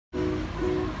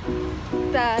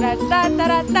Hi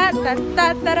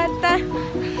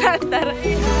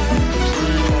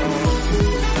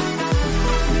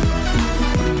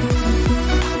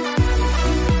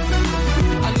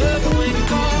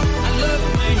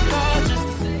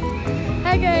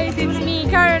guys, it's me,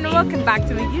 Karen. Welcome back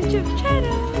to my YouTube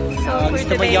channel. So for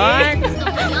today,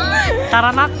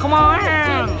 tara na, come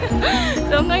on!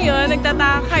 So ngayon,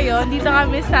 nagtataka kayo, dito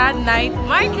kami sa night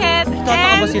market.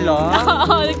 Nagtataka ba sila?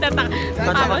 Oo, nagtataka.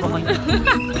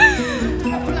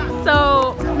 So,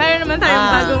 meron naman tayong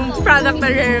bagong product na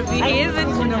re-reviewin.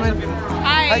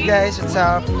 Hi guys, what's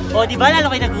up? O, di ba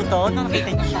lalo kayo nagutom nung nakita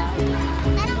niyo siya?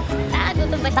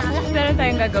 Meron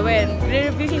tayong gagawin.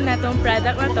 Re-reviewin na tong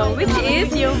product na to, which is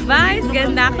yung Vice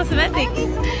Ganda Cosmetics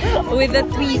with a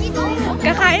twist.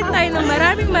 Kakain tayo ng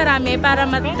marami para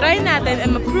matry natin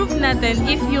and ma-prove natin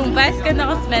if yung Vice Ganda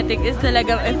Cosmetic is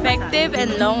talagang effective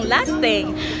and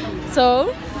long-lasting.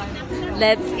 So,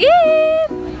 let's eat!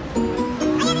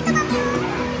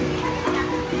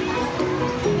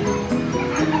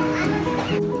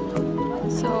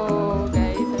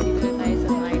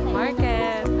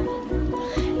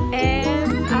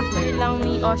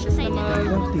 Cautious na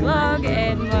mag-vlog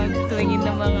and magtuwingin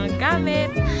ng mga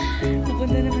gamit.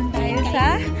 Napunta naman tayo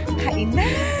sa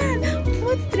kainan!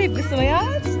 Food trip! Gusto mo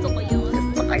yan? Gusto ko yun!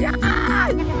 Gusto ko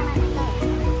yan!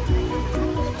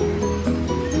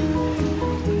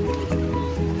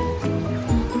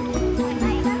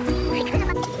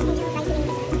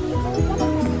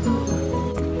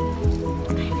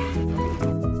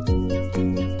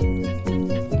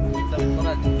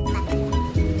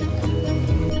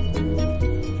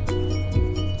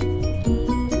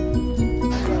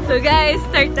 So guys,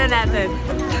 start na natin.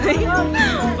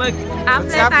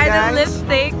 Mag-apply tayo ng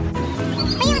lipstick.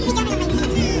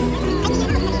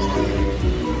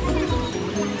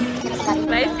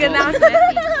 Vice Ganda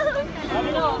Cosmetics.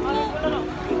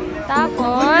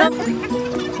 Tapos,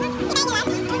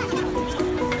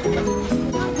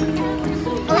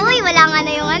 uy, wala nga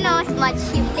na yung smudge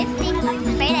yung lipstick.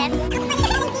 Fairness.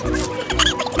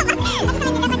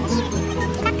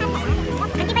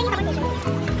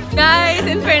 guys,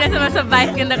 in fairness naman sa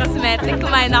Vice Ganda Cosmetic,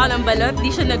 kumain ako ng balot,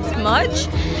 di siya nag-smudge.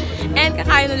 And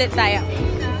kakain ulit tayo.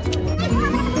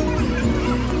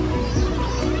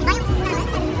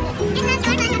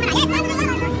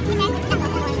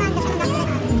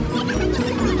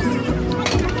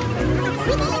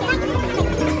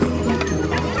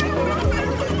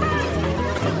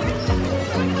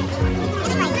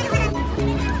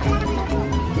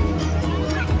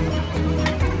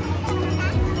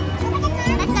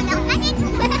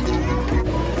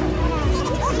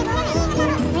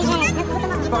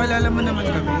 Pakilala mo naman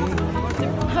kami.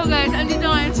 So guys, andito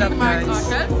ngayon sa Mark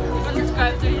Hotel.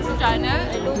 Subscribe to his channel.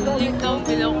 Link down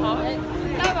below ko.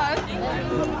 Tapos,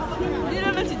 hindi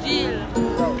naman si Jill.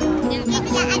 Yung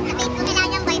kaya update ko na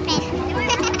lang yung boyfriend.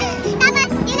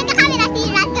 Tapos, yung nagkakamera si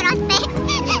Rat Rospe.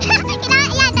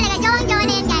 Yan talaga, jowa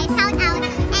na yun guys. Shout out.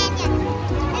 And yun.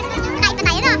 Kain pa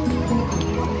tayo, no?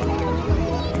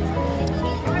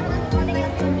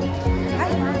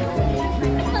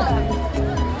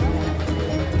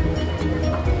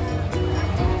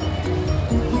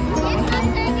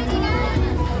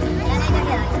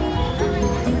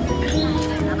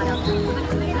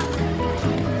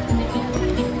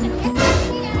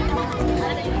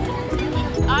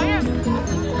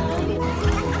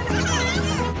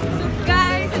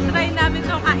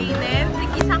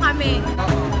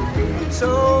 So,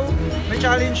 may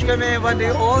challenge kami, 1 day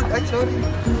old. Ay, sorry.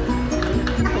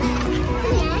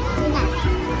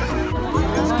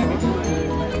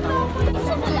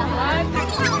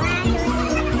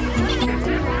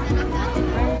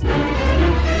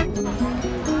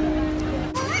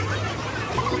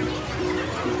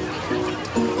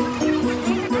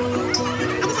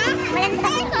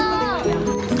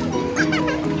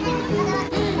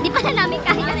 Di pa na namin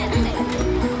kaya.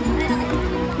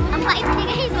 Ang pait niya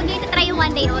guys, wag niyo try yung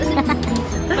 1 day old.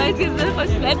 Vice Ganda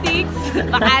Cosmetics.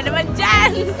 Baka naman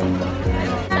dyan.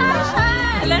 Sasha!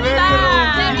 Lanta!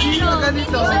 Ganito.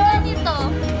 Ganito.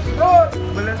 Oh!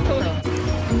 Balanta.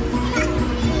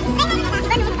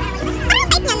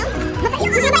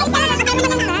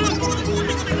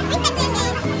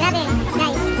 Grabe,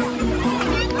 guys.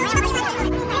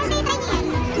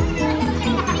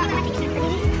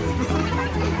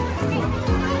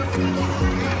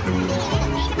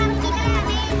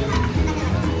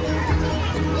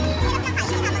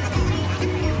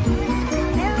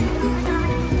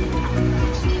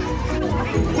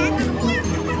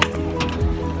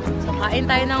 Kain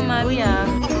tayo ng maluya.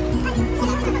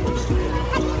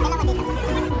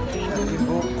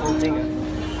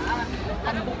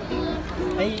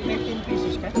 May 10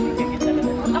 pesos ka? Kikita na.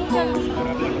 Ang ganda.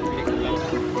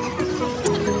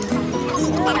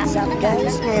 What's up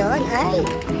guys? Ngayon ay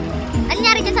Ano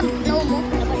nangyari dyan sa noo mo?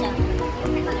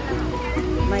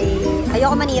 may...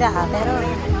 Ayoko manira pero...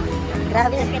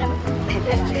 Grabe.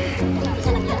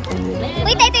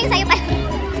 Wait, ito yung sa'yo pa.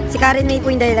 Si Karen may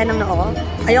po yung dahilan ng noo ko.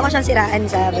 Ayoko siyang siraan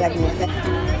sa vlog niya.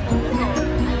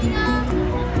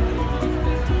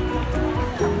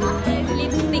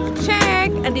 Lipstick check.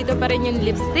 Andito pa rin yung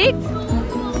lipstick.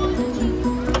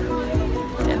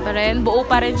 Yan pa rin. Buo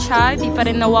pa rin siya. Hindi pa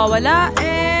rin nawawala.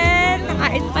 And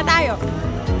nakain pa tayo.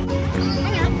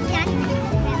 Ano? Yan?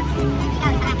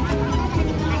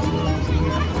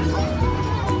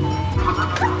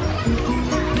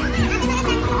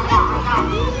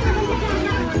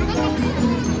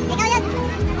 Ikaw yan.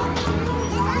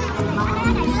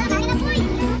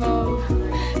 So,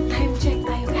 time check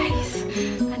tayo guys.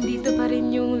 Andito pa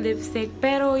rin yung lipstick.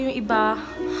 Pero yung iba,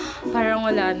 parang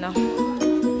wala na.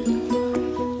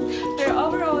 Pero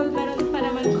overall, meron pa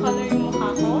naman color yung mukha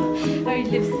ko. Or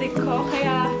lipstick